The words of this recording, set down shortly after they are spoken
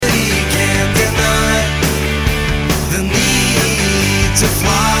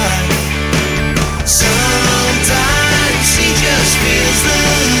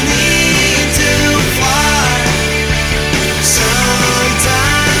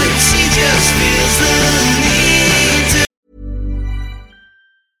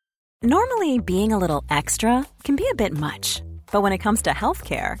Normally, being a little extra can be a bit much, but when it comes to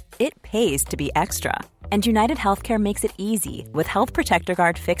healthcare, it pays to be extra. And United Healthcare makes it easy with Health Protector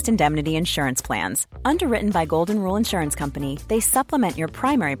Guard fixed indemnity insurance plans. Underwritten by Golden Rule Insurance Company, they supplement your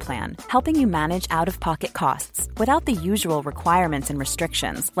primary plan, helping you manage out-of-pocket costs without the usual requirements and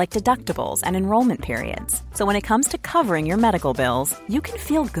restrictions like deductibles and enrollment periods. So when it comes to covering your medical bills, you can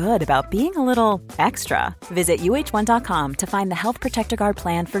feel good about being a little extra. Visit uh1.com to find the Health Protector Guard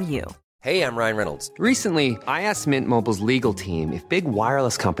plan for you. Hey, I'm Ryan Reynolds. Recently, I asked Mint Mobile's legal team if big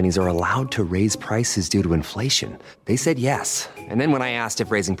wireless companies are allowed to raise prices due to inflation. They said yes. And then when I asked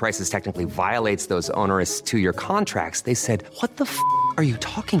if raising prices technically violates those onerous two-year contracts, they said, "What the f*** are you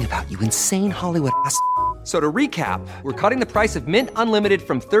talking about, you insane Hollywood ass?" So to recap, we're cutting the price of Mint Unlimited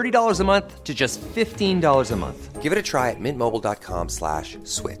from $30 a month to just $15 a month. Give it a try at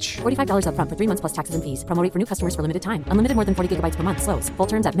mintmobile.com/switch. $45 up front for 3 months plus taxes and fees. Promo rate for new customers for limited time. Unlimited more than 40 gigabytes per month. Slows full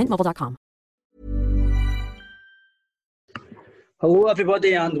terms at mintmobile.com. Hello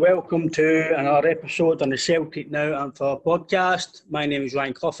everybody and welcome to another episode on the Celtic Now and For podcast. My name is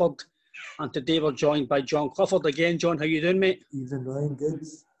Ryan Clifford and today we're joined by John Clifford again. John, how you doing, mate? Evening, Ryan. Good.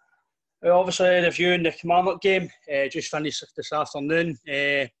 Obviously reviewing the Kilmarnock game, just finished this afternoon.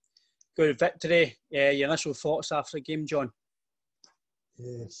 Good victory. Your initial thoughts after the game, John?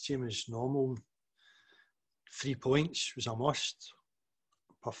 Same as normal. 3 points was a must.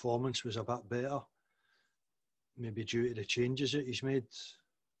 Performance was a bit better. Maybe due to the changes that he's made.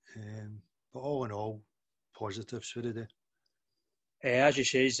 But all in all, positives for the day. As you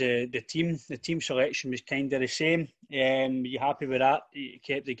say, the team selection was kind of the same. You happy with that? You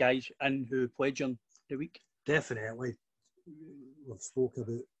kept the guys in who played during the week? Definitely. We've spoke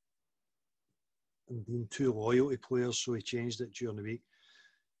about him being too loyal to players, so he changed it during the week.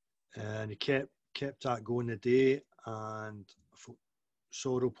 And he kept that going today. And I thought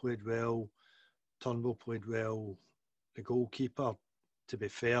Sorrell played well. Turnbull played well. The goalkeeper, to be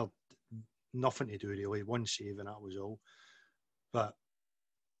fair, nothing to do really. One save and that was all. But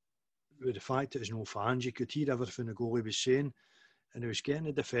with the fact that there's no fans, you could hear everything the goalie was saying. And he was getting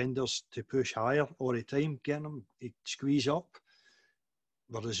the defenders to push higher all the time, getting them to squeeze up.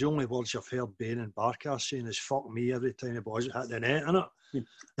 Whereas the only words I've heard Bain and Barker saying is "fuck me" every time the balls hit the net, innit?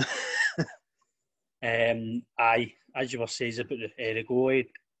 Aye, as you were saying about the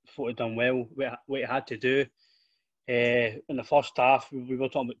goalie, thought he'd done well, what he had to do. In the first half, we were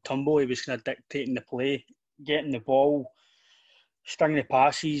talking about Turnbull. He was kind of dictating the play, getting the ball, stringing the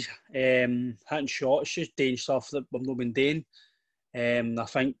passes, hitting shots, just doing stuff that we've not been doing. I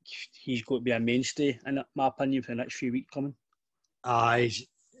think he's got to be a mainstay, in my opinion, for the next few weeks coming. Aye,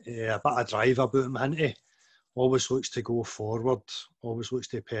 a bit of drive about him, hasn't he? Always looks to go forward, always looks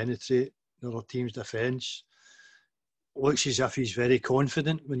to penetrate the other team's defence. Looks as if he's very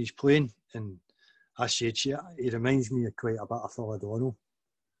confident when he's playing. And I said to you, he reminds me of quite a bit of Phil O'Donnell.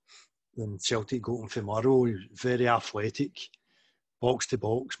 When Celtic got him from Murrow, he was very athletic,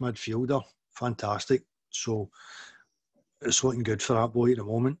 box-to-box midfielder, fantastic. So it's looking good for that boy at the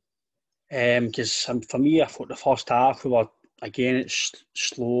moment. Because for me, I thought the first half, it's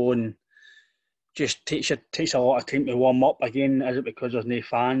slow and just takes a lot of time to warm up. Again, is it because there's no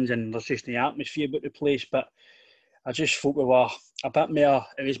fans and there's just no atmosphere about the place? But I just thought we were a bit more,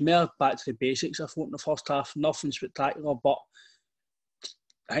 it was more back to the basics, I thought, in the first half. Nothing spectacular, but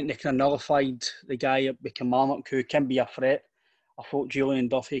I think they kind of nullified the guy at Kilmarnock who can be a threat. I thought Julian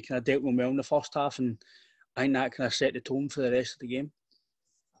Duffy kind of dealt with him well in the first half, and I think that kind of set the tone for the rest of the game.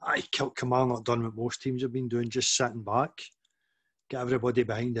 Kilmarnock done what most teams have been doing, just sitting back, get everybody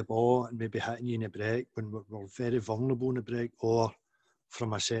behind the ball and maybe hitting you in the break when we're very vulnerable in the break, or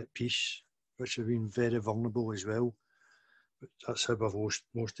from a set piece, which have been very vulnerable as well. That's how we've lost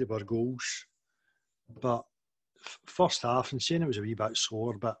most of our goals. But first half, and saying it was a wee bit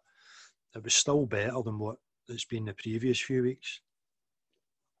slower, but it was still better than what it's been the previous few weeks.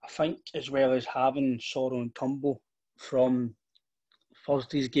 I think as well as having Sorrell and Turnbull from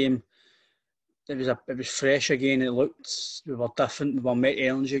Thursday's game, it was fresh again. It looked, we were different, we were met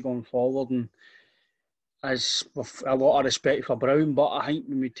energy going forward, and as with a lot of respect for Brown, but I think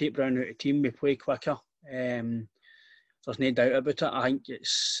when we take Brown out of the team, we play quicker. There's no doubt about it. I think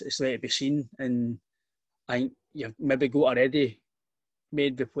it's let to be seen, and I think you've maybe got a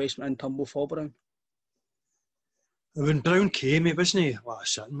ready-made replacement in Turnbull for Brown. When Brown came, he wasn't a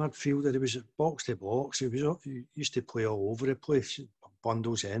sitting midfielder. He was box to box. He used to play all over the place,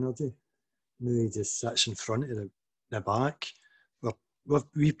 bundles energy. Now he just sits in front of the back.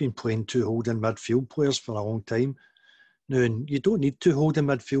 We've been playing two holding midfield players for a long time. Now, and you don't need two holding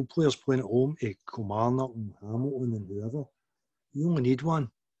midfield players playing at home to Kilmarnock and Hamilton and whoever. You only need one.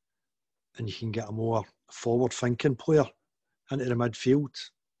 and you can get a more forward-thinking player into the midfield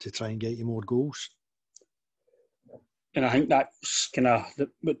to try and get you more goals. And I think that's kind of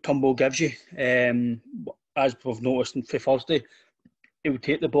what Turnbull gives you. As we've noticed for Thursday, he'll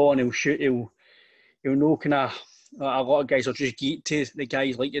take the ball and he'll shoot. He'll know kind of a lot of guys are just geeked to the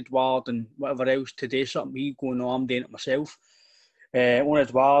guys like Edouard and whatever else to do something. He go, no, I'm doing it myself. On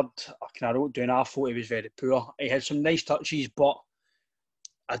Edouard, I kind of wrote down, I thought he was very poor. He had some nice touches, but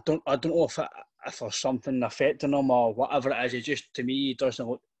I don't know if there's something affecting him or whatever it is. He just, to me, he doesn't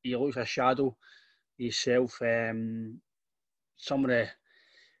look. He looks a shadow himself. Some of the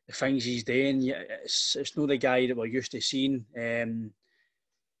things he's doing, it's not the guy that we're used to seeing.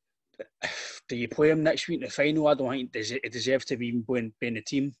 Do you play him next week in the final? I don't think he deserves to be in the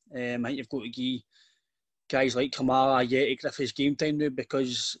team. I think you've got to give guys like Kamara his game time now,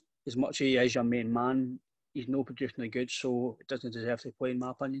 because as much as he is your main man, he's not producing the goods, so it doesn't deserve to play, in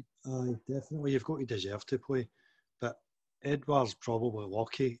my opinion. Aye, definitely, you've got to deserve to play. But Edouard's probably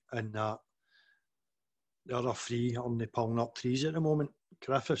lucky in that the other three are only pulling up trees at the moment.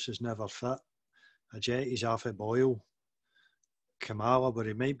 Griffiths is never fit. Ajeti's half a boil. Kamala, where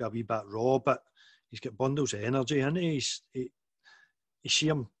he might be a wee bit raw, but he's got bundles of energy, hasn't he? You see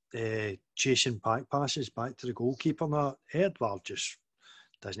him chasing back passes back to the goalkeeper now. Edouard just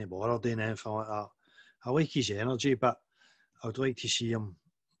doesn't bother doing anything like that. I like his energy, but I would like to see him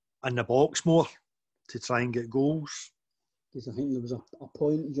in the box more to try and get goals. Because I think there was a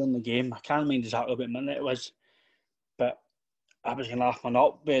point during the game, I can't remember exactly what minute it was, but I was going to laugh my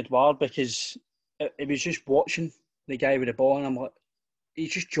up with Edouard, because it was just watching the guy with the ball, and I'm like,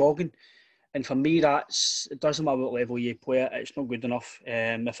 he's just jogging. And for me, it doesn't matter what level you play at, it's not good enough.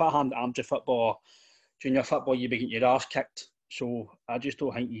 If I had amateur football or junior football, you'd be getting your arse kicked. So I just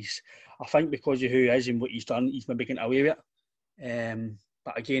don't think I think because of who he is and what he's done, he's maybe getting away with it.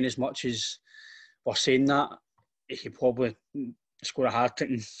 But again, as much as we're saying that, he could probably score a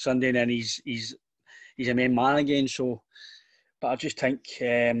hat-trick on Sunday, and then he's a main man again. So, but I just think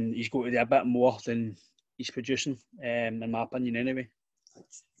he's got to do a bit more than he's producing, in my opinion, anyway.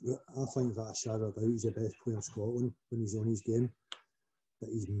 I think that shadow about he's the best player in Scotland when he's on his game, but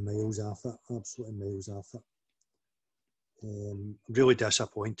he's miles off it, absolutely miles off it. I'm really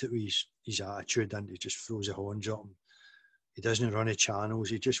disappointed with his attitude, and he just throws a horns at him. He doesn't run the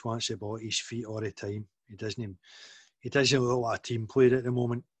channels. He just wants the ball at his feet all the time. He doesn't look like a team player at the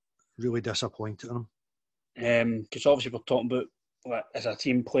moment. Really disappointed in him. Because obviously we're talking about, like, as a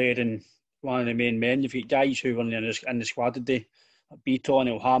team player and one of the main men, you've got guys who were in the squad today, like Beaton,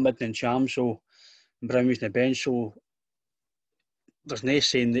 El-Hamid and Cham, so Brown was on the bench, so there's no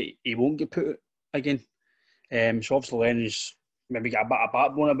saying that he won't get put again. So obviously Lennon's maybe got a bit of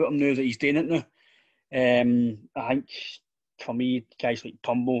backbone about him now that he's doing it now. I think for me, guys like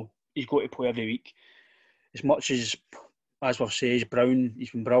Turnbull, he's got to play every week. As much as we've said, Brown,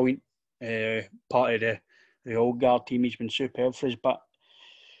 he's been brilliant. Part of the old guard team, he's been superb for us, but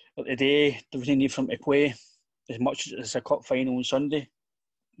today there was no need for him to play. As much as it's a cup final on Sunday,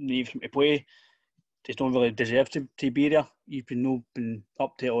 no need for him to play. He don't really deserve to be there. He's been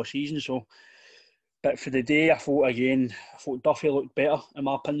up to it all season, so. But for the day, I thought Duffy looked better, in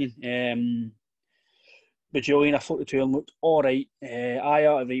my opinion. But Julian, I thought the two of them looked all right.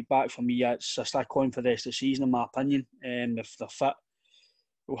 Aya, right back for me, it's a stick on for the rest of the season, in my opinion. If they're fit,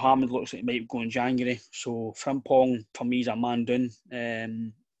 El-Hamid looks like he might go in January. So Frimpong, for me, is a man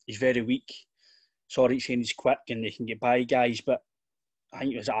down. He's very weak. Sorry, saying he's quick and they can get by guys, but I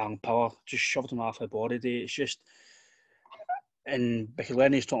think it was Aaron Power just shoved him off the ball today. It's just. And because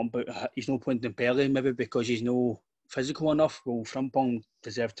Lenny's talking about he's no point in Perry, maybe because he's no physical enough. Well, Frimpong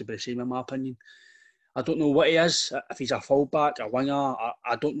deserves to be the same, in my opinion. I don't know what he is. If he's a fullback, a winger,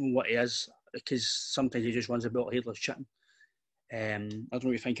 I don't know what he is, because sometimes he just runs about like headless chicken. I don't know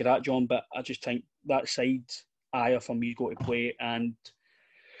what you think of that, John, but I just think that side, Aya for me, got to play. And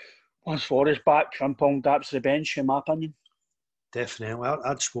once Forrest's back, Frimpong daps to the bench, in my opinion. Definitely.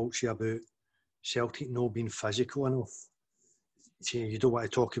 I'd spoke to you about Celtic not being physical enough. See, you don't want to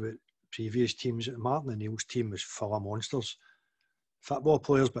talk about previous teams. Martin O'Neill's team was full of monsters. Football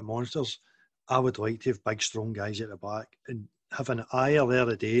players, but monsters. I would like to have big, strong guys at the back, and having Ayer there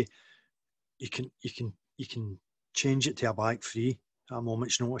today, you can change it to a back three at a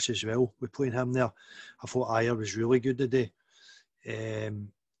moment's notice as well. With playing him there, I thought Ayer was really good today.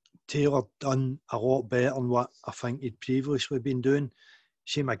 Taylor done a lot better than what I think he'd previously been doing.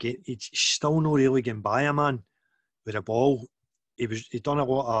 Same again, he's still not really getting by a man with a ball. He'd done a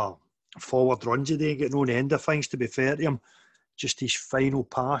lot of forward runs today, getting on the end of things, to be fair to him. Just his final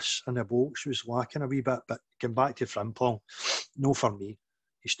pass in the box was lacking a wee bit, but going back to Frimpong, no for me.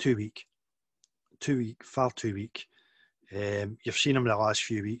 He's too weak. far too weak. You've seen him the last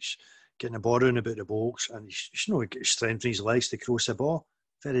few weeks getting the ball around about the box, and he's not got strength in his legs to cross the ball.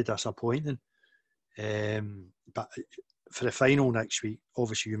 Very disappointing. But for the final next week,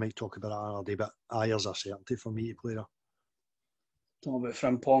 obviously you might talk about it another day, but Ayer's a certainty for me to play there. Talking about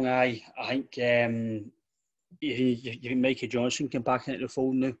Frimpong, I think you Mikey Johnson came back into the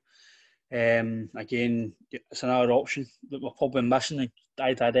fold now. Again, it's another option that we're probably missing.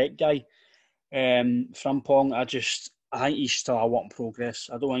 The direct guy. Frimpong, I think he's still a work in progress.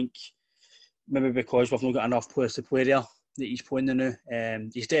 I don't think, maybe because we've not got enough players to play there, that he's playing there now.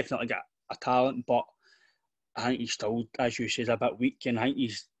 He's definitely got a talent, but I think he's still, as you say, a bit weak, and I think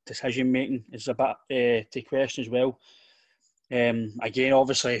his decision making is a bit to question as well. Again,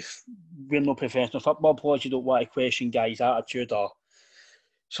 obviously, if we're not professional football players, you don't want to question guys' attitude or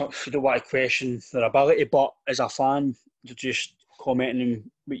you don't want to question their ability, but as a fan, you're just commenting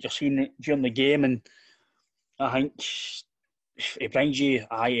on what you're seeing during the game, and I think it brings you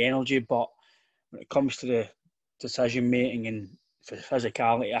high energy, but when it comes to the decision making and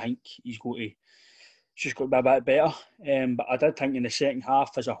physicality, I think he's just got to be a bit better. But I did think in the second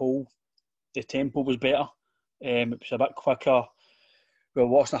half as a whole, the tempo was better. It was a bit quicker. We were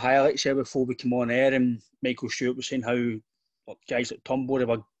watching the highlights here before we came on air, and Michael Stewart was saying how guys like Tumbo, they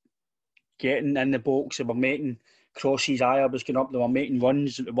were getting in the box, they were making crosses, Ayer was going up, they were making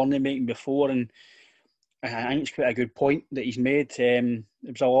runs that they weren't making before, and I think it's quite a good point that he's made. It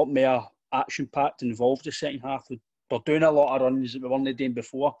was a lot more action-packed and involved the second half. We're doing a lot of runs that we weren't doing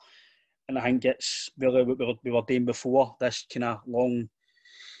before, and I think it's really what we were doing before. This kind of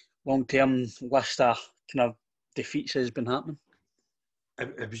long-term list of kind of defeats has been happening.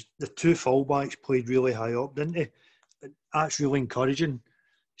 It was the two fullbacks played really high up, didn't they? That's really encouraging,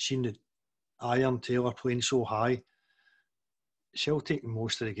 seeing the Ayer and Taylor playing so high. Celtic in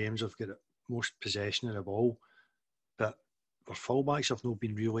most of the games have got most possession of the ball, but their fullbacks have not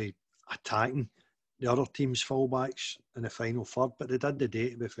been really attacking the other team's fullbacks in the final third, but they did the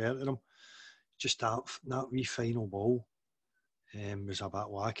day, to be fair to them. Just that wee final ball was a bit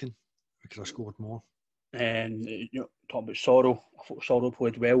lacking. We could have scored more. And talking about Sorrow, I thought Sorrow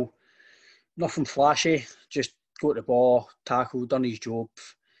played well. Nothing flashy, just got the ball, tackled, done his job,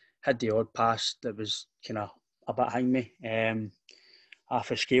 had the odd pass that was kind of a bit hang me,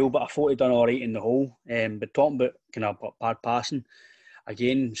 half a scale, but I thought he'd done all right in the hole. But talking about kind of bad passing,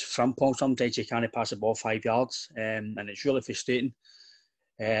 again, Frimpong, sometimes you can't pass the ball 5 yards, and it's really frustrating.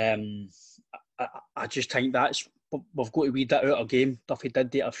 I just think we've got to weed that out of game. Duffy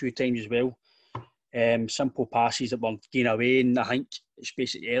did that a few times as well. Simple passes that were getting away, and I think it's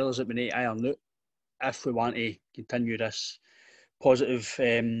basically errors that we need to iron out if we want to continue this positive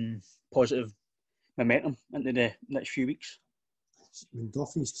momentum into the next few weeks. When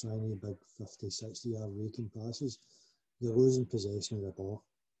Duffy's trying big 50, 60 yard raking passes, they're losing possession of the ball,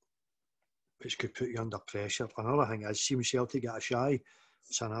 which could put you under pressure. Another thing is, see when Celtic get a shy,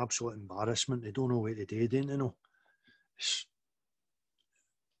 it's an absolute embarrassment. They don't know what to do, don't they know?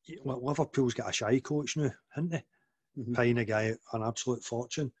 Liverpool's got a shy coach now, haven't they? Mm-hmm. Paying a guy an absolute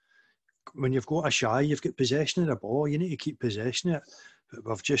fortune. When you've got a shy, you've got possession of the ball, you need to keep possession of it, but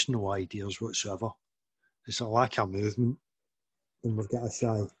we've just no ideas whatsoever. It's a lack of movement when we've got a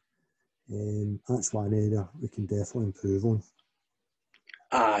shy. That's one area we can definitely improve on.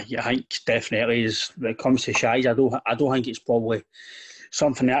 Yeah, I think definitely is. When it comes to shies, I don't think it's probably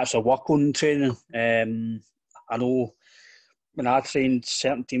something that's a work on training. I know when I trained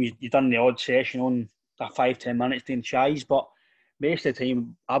certain teams, you done the odd session on that 5-10 minutes doing shies, but most of the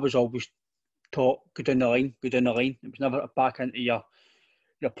time I was always taught go down the line. It was never back into your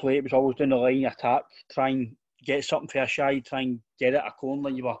play. It was always down the line, attack, try and get something for a shy, try and get it a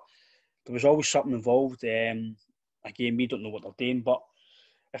corner. There was always something involved. Again, we don't know what they're doing, but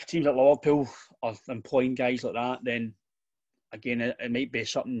if teams like Liverpool are employing guys like that, then again it might be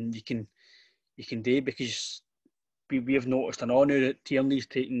something you can do, because we have noticed and all now that Tierney's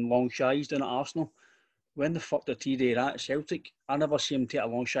taking long shies down at Arsenal. When the fuck did he do that at Celtic? I never see him take a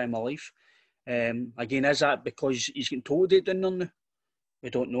long shy in my life. Again, is that because he's getting told to do it down there now? We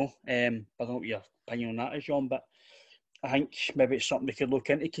don't know. I don't know what your opinion on that is, John, but I think maybe it's something we could look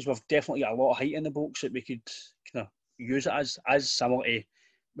into, because we've definitely got a lot of height in the box that we could kind of use it as similar to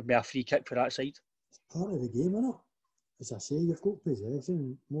maybe a free kick for that side. It's part of the game, isn't it? As I say, you've got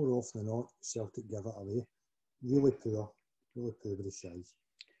possession. More often than not, Celtic give it away. Really poor with the size.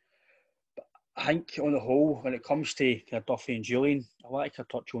 But I think on the whole, when it comes to kind of Duffy and Julian, I like to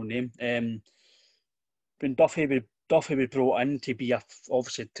touch on them. When Duffy was brought in to be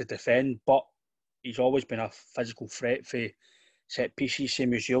obviously to defend, but he's always been a physical threat for set pieces,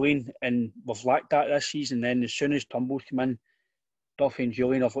 same as Julian, and we've lacked that this season. Then as soon as Turnbull's come in, Duffy and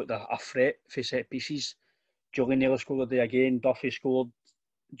Julian have looked a threat for set pieces. Julian nearly scored the day again. Duffy scored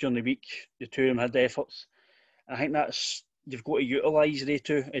during the week. The two of them had efforts. I think that's, you've got to utilise they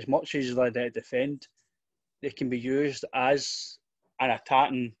two as much as they defend. They can be used as an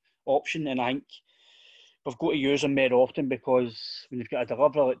attacking option, and I think we've got to use them more often, because when you've got a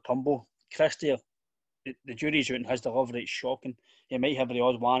deliverer like Turnbull, Christie, the jury's out on his delivery. It's shocking. He might have the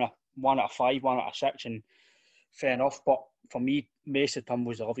odds one out of 5, 1 out of 6, and fair enough. But for me, most of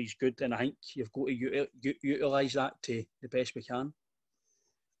Turnbull's delivery is good, and I think you've got to utilise that to the best we can.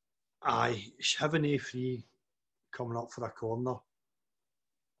 Aye, having A3 coming up for a corner,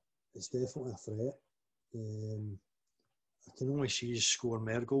 it's definitely a threat. I can only see us score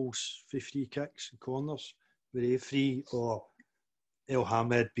more goals for free kicks and corners with A3 or El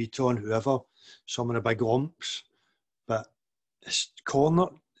Hamed, Beaton, whoever, some of the big lumps. But it's corner,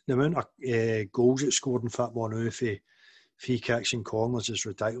 the amount of goals that's scored in football now for free kicks and corners is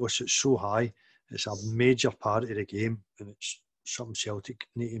ridiculous. It's so high. It's a major part of the game, and it's something Celtic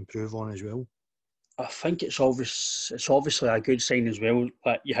need to improve on as well. I think it's obviously a good sign as well.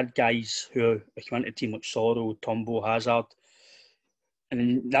 But you had guys who came into the team like Sorrell, Turnbull, Hazard, and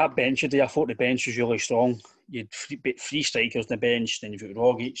in that bench today, I thought the bench was really strong. You had three strikers on the bench, then you've got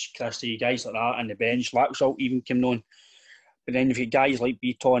Rogic, Christie, guys like that on the bench. Laxalt even came on. But then you've got guys like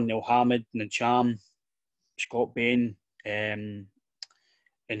Beaton, Neil Hamid, Nacham, Scott Bain, and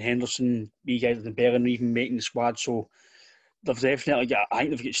Henderson, these guys like the Bellerin even making the squad. So they've definitely got, I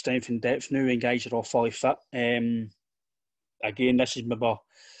think they've got strength and depth now, and guys are all fully fit. Again, this is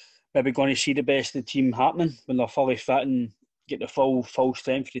maybe going to see the best of the team happening when they're fully fit and get the full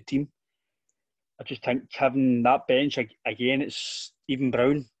strength of the team. I just think having that bench again, it's even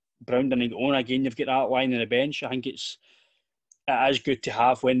Brown didn't go on again. You've got that line on the bench. I think it is good to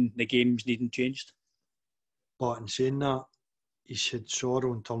have when the game's needing changed. But in saying that, he's had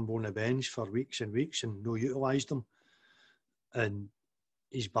Sorrell and Turnbull on the bench for weeks and weeks and no utilised them. And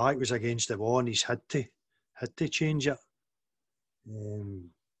his back was against the wall, and he's had to change it.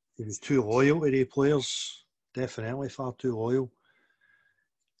 He was too loyal to the players, definitely far too loyal.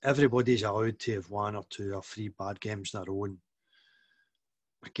 Everybody's allowed to have 1 or 2 or 3 bad games in their own.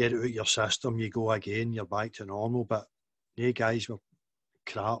 Get it out of your system, you go again, you're back to normal. But they guys were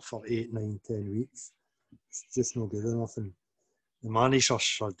crap for 8, 9, 10 weeks. It's just not good enough. And the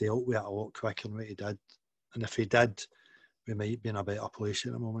managers are dealt with it a lot quicker than what he did. And if he did, we might be in a better place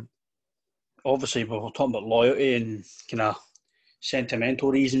at the moment. Obviously, we're talking about loyalty and kind of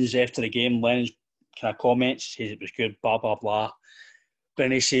sentimental reasons after the game. Lennon's kind of comments, says it was good, blah, blah, blah.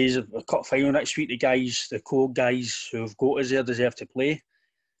 Then he says, the cup final next week, the core guys who've got us there deserve to play.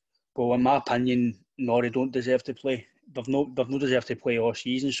 But in my opinion, no, they don't deserve to play. They've not deserved to play all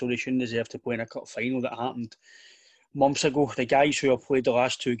season, so they shouldn't deserve to play in a cup final that happened months ago. The guys who have played the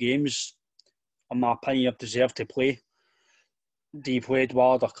last 2 games, in my opinion, have deserved to play. Do you play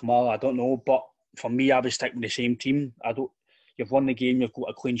Edouard or Kamara? I don't know. But for me, I would stick with the same team. You've won the game, you've got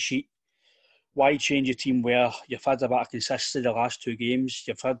a clean sheet. Why change a team where you've had a bit of consistency the last 2 games?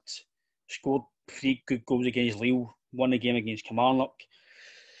 You've scored 3 good goals against Lille, won the game against Kilmarnock.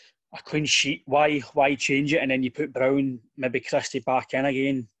 A clean sheet. Why change it? And then you put Brown, maybe Christie back in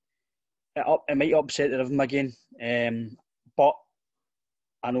again. It might upset the rhythm again. But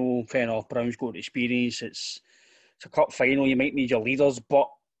I know, fair enough, Brown's got experience. It's a cup final, you might need your leaders, but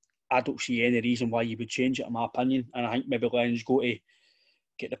I don't see any reason why you would change it, in my opinion. And I think maybe Lennon's got to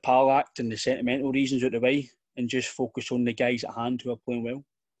get the power act and the sentimental reasons out of the way and just focus on the guys at hand who are playing well.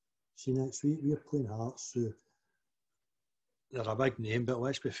 See, next week we're playing Hearts, so they're a big name, but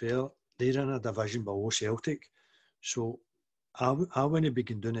let's be fair, they're in a division below Celtic. So I wouldn't be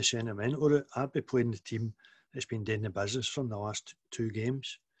doing the sentimental route. I'd be playing the team that's been doing the business from the last 2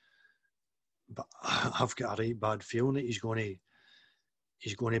 games. But I've got a right bad feeling that he's going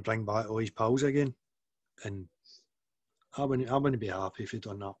to bring back all his pals again, and I wouldn't be happy if he'd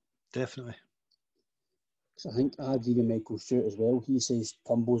done that. Definitely. I think I had even Michael Stewart as well. He says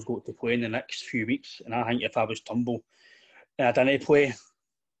Turnbull's got to play in the next few weeks, and I think if I was Turnbull and I didn't play,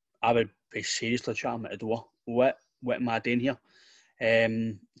 I would be seriously chatting at the door. What am I doing here?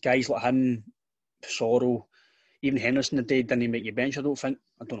 Guys like him, Sorrell, even Henderson today didn't make your bench, I don't think.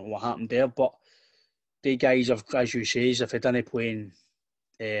 I don't know what happened there, but the guys, as you say, if they didn't play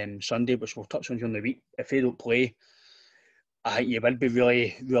on Sunday, which we'll touch on during the week, if they don't play, I think you would be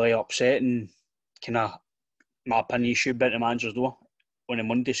really, really upset, and kind of, my opinion, you should be at the manager's door on a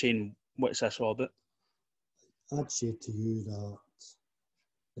Monday saying, what's this all about? I'd say to you that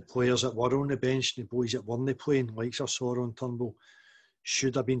the players that were on the bench and the boys that weren't playing, like Soro and Turnbull,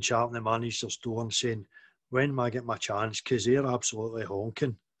 should have been chatting the manager's door and saying, when am I getting my chance? Because they're absolutely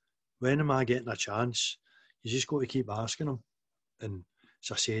honking. When am I getting a chance? You just got to keep asking them. And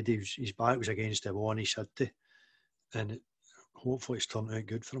as I said, his back was against the wall and he's had to. And hopefully it's turned out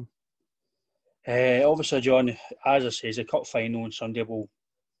good for him. Obviously, John, as I say, the cup final on Sunday, we'll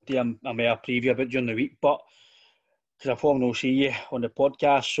do a mere preview about during the week. But because I probably will see you on the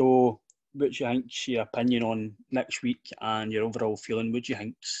podcast, so what do you think's your opinion on next week and your overall feeling? What do you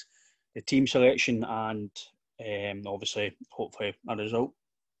think's the team selection and obviously, hopefully, a result?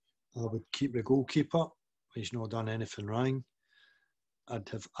 I would keep the goalkeeper. He's not done anything wrong. I'd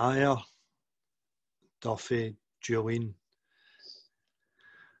have Ayer, Duffy, Julian.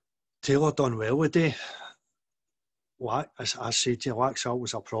 Taylor done well today. As I said to you, Laxalt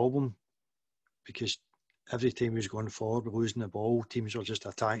was a problem because every time he was going forward, losing the ball, teams were just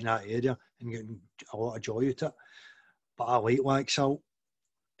attacking that area and getting a lot of joy out of it. But I like Laxalt,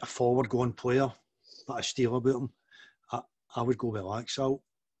 a forward-going player, but I still about him. I would go with Laxalt.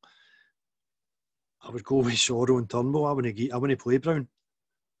 I would go with Soro and Turnbull. I wouldn't play Brown.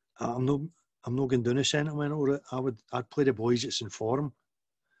 I'm not going down a sentimental route. I'd play the boys that's in form.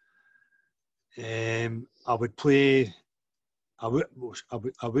 I wouldn't play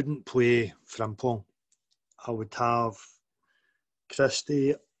Frimpong. I would have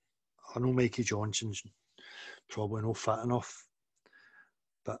Christie. I know Mikey Johnson's probably not fit enough,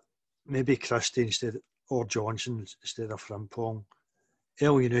 but maybe Christie or Johnson instead of Frimpong.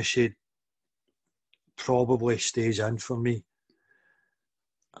 El Yunusi probably stays in for me.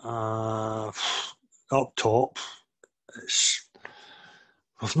 Up top,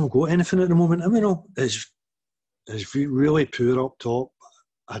 I've not got anything at the moment. I mean, it's really poor up top.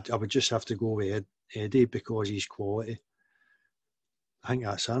 I would just have to go with Eddie because he's quality. I think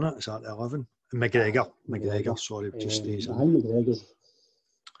that's in it. It's at 11. And McGregor, sorry, just stays in. I think McGregor's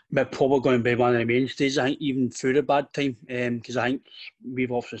probably going to be one of the mainstays, I think, even through the bad time. Because I think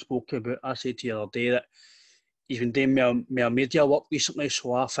we've also spoken about, I said to you the other day that he's been doing more media work recently,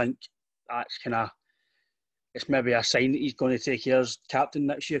 so I think that's it's maybe a sign that he's going to take care as captain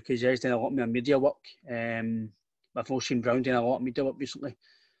next year because he's done a lot more media work. I've also seen Brown doing a lot of media work recently.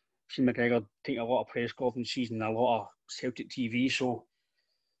 I've seen McGregor taking a lot of press conferences and a lot of Celtic TV, so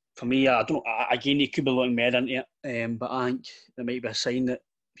for me, again, he could be looking more into it, but I think there might be a sign that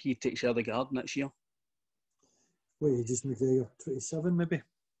he takes care of the guard next year. Wait, just McGregor, 27 maybe?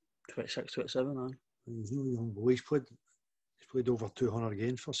 26, 27, aye. He's no young boy. He's played over 200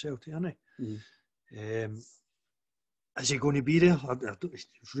 games for Celtic, hasn't he? Is he going to be there?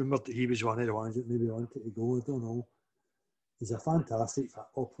 It's rumoured that he was one of the ones that maybe wanted to go. I don't know. He's a fantastic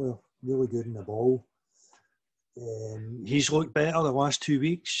football player, really good in the ball. He's looked better the last 2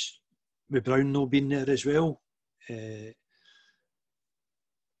 weeks, with Brown not being there as well. He's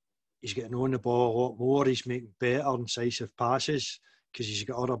getting on the ball a lot more. He's making better, incisive passes because he's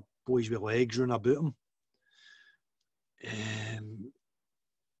got other boys with legs running about him.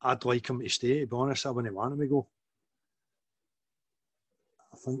 I'd like him to stay, to be honest. I wouldn't want him to go.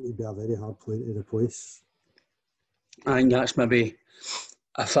 I think he'd be a very hard player to replace. I think that's maybe,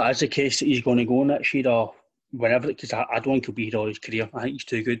 if it is the case that he's going to go next year or whenever, because I don't think he'll be here all his career. I think he's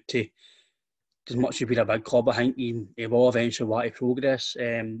too good to, as much as he's been a big club, I think he will eventually want to progress.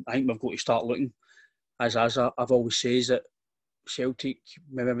 I think we've got to start looking, as I've always said, that Celtic,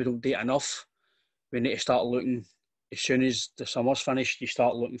 maybe we don't do it enough. We need to start looking, as soon as the summer's finished, you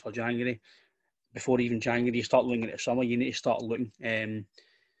start looking for January. Before even January, you start looking at the summer, you need to start looking.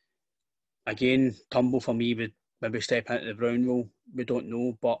 Again, Turnbull for me would maybe step into the Brown role. We don't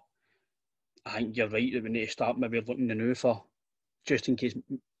know, but I think you're right that we need to start maybe looking now for, just in case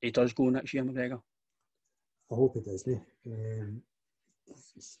he does go next year, McGregor. I hope he does. I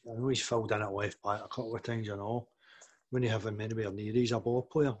know he's filled in at left back a couple of times and all. When you have him anywhere near, he's a ball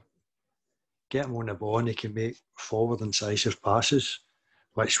player. Get him on the ball and he can make forward incisive passes,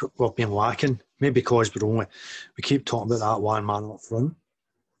 which we've been lacking. Maybe because we keep talking about that one man up front.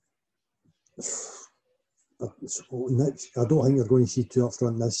 I don't think you're going to see two up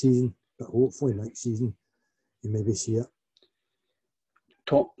front this season, but hopefully next season you maybe see it.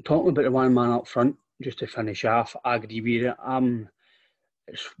 Talking about the one man up front, just to finish off, I agree with you.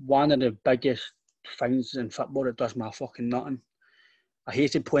 It's one of the biggest things in football that does my fucking nothing. I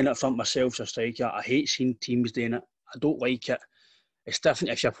hated playing up front myself as a striker. I hate seeing teams doing it. I don't like it. It's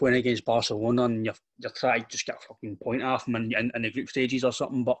different if you're playing against Barcelona and you're trying to just get a fucking point off them in the group stages or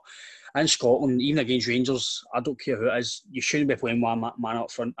something. But in Scotland, even against Rangers, I don't care who it is, you shouldn't be playing one man up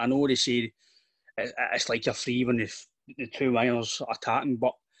front. I know they say it's like you're free when the two wingers are attacking,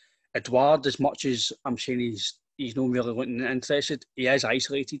 but Edouard, as much as I'm saying he's not really looking interested, he is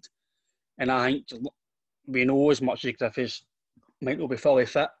isolated. And I think we know as much as Griffiths might not be fully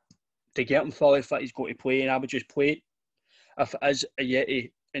fit, to get him fully fit, he's got to play, and I would just play if it is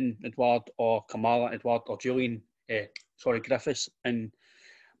Ajeti and Edouard or Kamara, Edouard or Julian, Griffiths and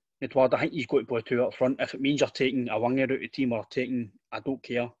Edouard. I think he's got to play two up front. If it means you're taking a winger out of the team or taking, I don't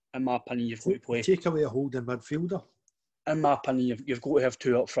care. In my opinion, you've got to play. Take away a holding midfielder. In my opinion, you've got to have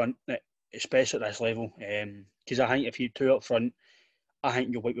two up front, especially at this level. Because I think if you two up front, I think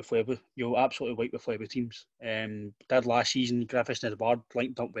you'll wipe the flavour. You'll absolutely wipe the flavour teams. Did last season, Griffiths and Edouard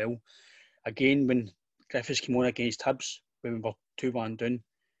linked up well. Again, when Griffiths came on against Hibs, when we were 2-1 down,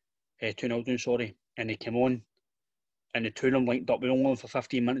 2-0 down, sorry, and they came on, and the two of them linked up. We were only on for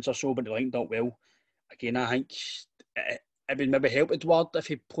 15 minutes or so, but they linked up well. Again, I think it would maybe help Edouard if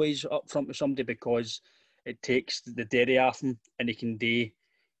he plays up front with somebody, because it takes the dairy off him and he can do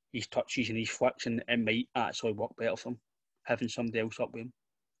his touches and his flicks, and it might actually work better for him, having somebody else up with him.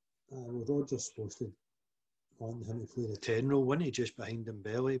 Well, Rodgers supposed to want him to play the 10 role, wasn't he, just behind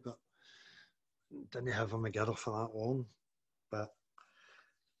Dembele, but didn't have him together for that long. But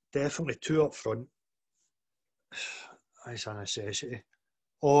definitely two up front is a necessity.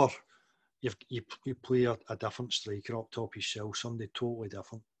 Or you play a different striker up top yourself, somebody totally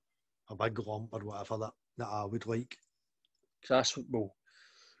different, a big lump or whatever that I would like. That's what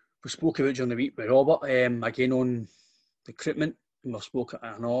we spoke about during the week with Robert, again on recruitment, and we spoke,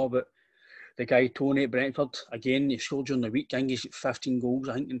 I know, but the guy Tony at Brentford, again, he scored during the week. I think he's 15 goals,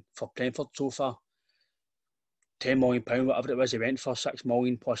 I think, for Brentford so far. £10 million, whatever it was, he went for £6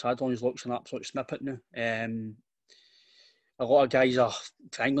 million plus add-ons. Looks an absolute snippet now. A lot of guys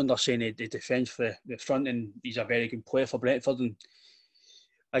for England are saying he defends for the front, and he's a very good player for Brentford. And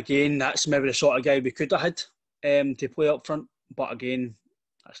again, that's maybe the sort of guy we could have had to play up front. But again,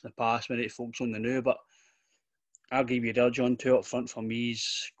 that's in the past. We need to focus on the new. But I'll give you there, John. Two up front for me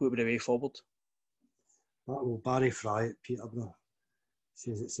is going to be the way forward. Well, Barry Fry at Peterborough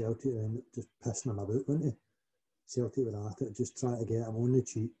says at Celtic and just pissing him about, wasn't he? Celtic were at it, just trying to get him on the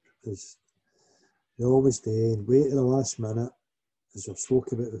cheap, because they always do, and wait till the last minute, as I've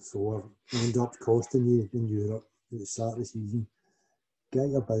spoken about before, end up costing you in Europe at the start of the season. Get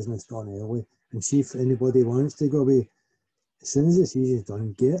your business done early, and see if anybody wants to go away. As soon as the season's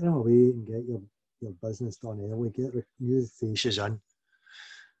done, get them away and get your business done early, get new faces in.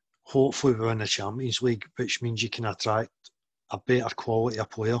 Hopefully we win the Champions League, which means you can attract a better quality of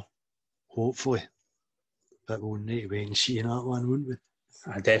player. Hopefully. But we'll need to wait and see in that one, wouldn't we?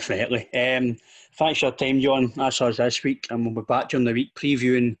 Definitely. Thanks for your time, John. That's us this week, and we'll be back during the week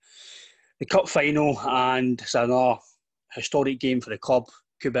previewing the Cup final, and it's another historic game for the club.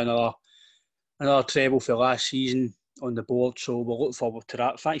 Could be another treble for last season on the board, so we'll look forward to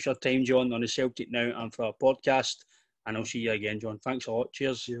that. Thanks for your time, John, on the Celtic Now and for our podcast, and I'll see you again, John. Thanks a lot.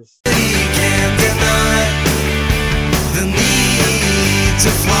 Cheers. We can't deny the need to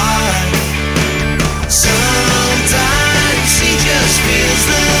fly. So